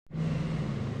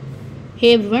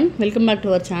Hey everyone, welcome back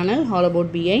to our channel all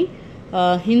about BI.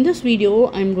 In this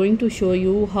video I'm going to show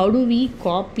you how do we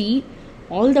copy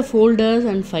all the folders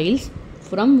and files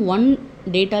from one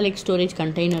data lake storage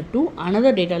container to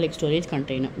another data lake storage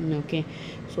container. Okay,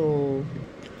 so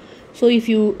if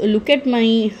you look at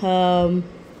my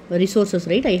resources,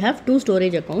 right, I have two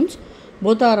storage accounts,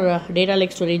 both are data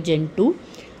lake storage gen 2.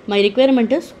 My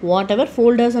requirement is whatever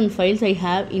folders and files I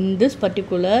have in this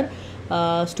particular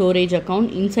storage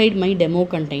account inside my demo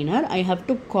container, I have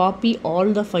to copy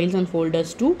all the files and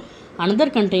folders to another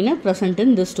container present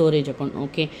in this storage account.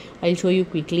 Okay, I'll show you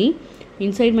quickly.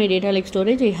 Inside my data lake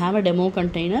storage, I have a demo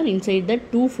container. Inside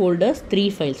that, 2 folders, 3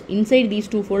 files. Inside these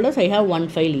 2 folders, I have 1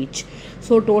 file each.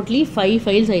 So totally 5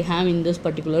 files I have in this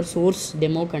particular source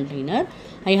demo container.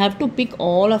 I have to pick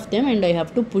all of them and I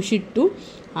have to push it to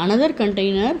another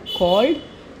container called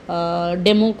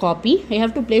demo copy. I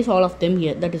have to place all of them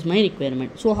here. That is my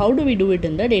requirement. So how do we do it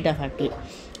in the data factory?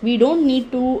 We don't need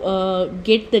to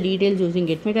get the details using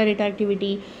getmeta data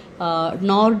activity,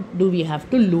 nor do we have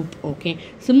to loop. Okay,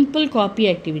 simple copy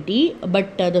activity,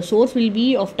 but the source will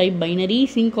be of type binary,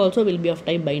 sync also will be of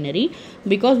type binary,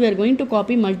 because we are going to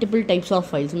copy multiple types of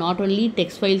files, not only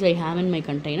text files I have in my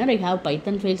container. I have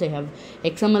Python files, I have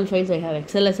XML files, I have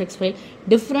XLSX file,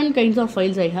 different kinds of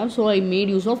files I have. So I made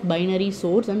use of binary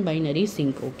source and binary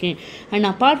sync. Okay, and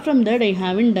apart from that, I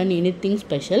haven't done anything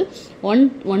special.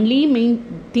 Only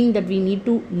main thing that we need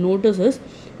to notice is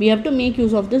we have to make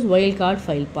use of this wildcard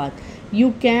file path.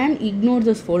 You can ignore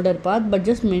this folder path, but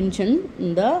just mention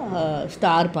the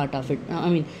star part of it.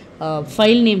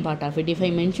 File name part of it. If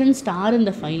I mention star in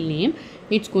the file name,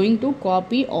 it's going to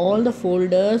copy all the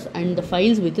folders and the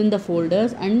files within the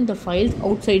folders and the files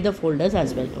outside the folders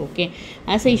as well. Okay,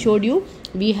 as I showed you,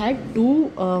 we had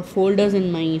 2 folders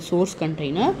in my source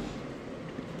container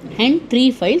and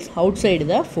 3 files outside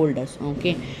the folders.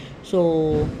 Okay,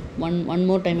 so one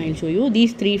more time I'll show you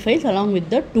these 3 files along with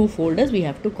the 2 folders we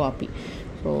have to copy.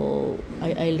 So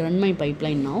I'll run my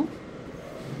pipeline now.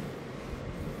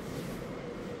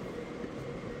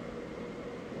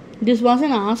 This was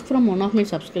an ask from one of my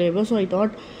subscribers, so I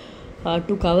thought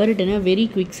to cover it in a very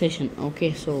quick session.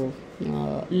 Okay, so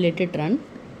let it run.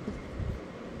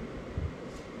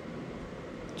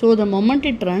 So the moment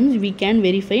it runs, we can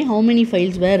verify how many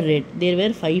files were read. There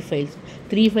were 5 files,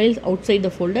 3 files outside the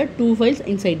folder, 2 files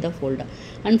inside the folder,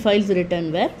 and files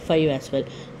written were 5 as well.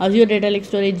 Azure Data Lake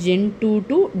Storage Gen 2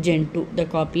 to Gen 2, the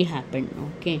copy happened.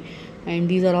 Okay, and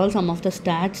these are all some of the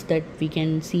stats that we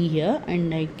can see here,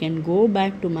 and I can go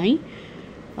back to my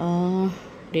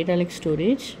data lake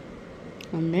storage,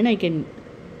 and then I can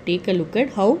take a look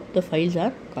at how the files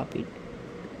are copied.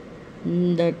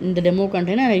 In the demo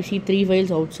container, I see 3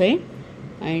 files outside,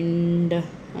 and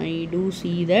I do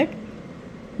see that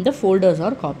the folders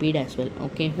are copied as well.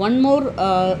 Okay, one more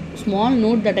small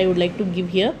note that I would like to give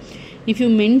here: if you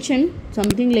mention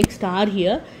something like star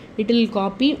here, it will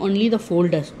copy only the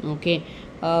folders. Okay,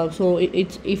 so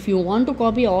it's, if you want to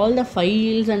copy all the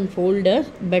files and folders,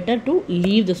 better to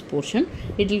leave this portion.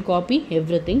 It will copy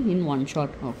everything in one shot.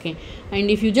 Okay, and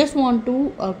if you just want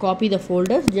to copy the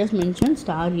folders, just mention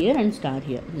star here and star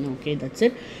here. Okay, that's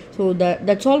it. So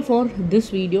that's all for this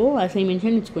video. As I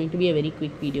mentioned, it's going to be a very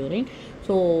quick video, right?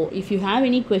 So if you have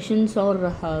any questions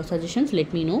or suggestions,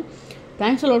 let me know.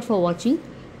 Thanks a lot for watching.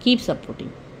 Keep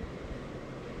supporting.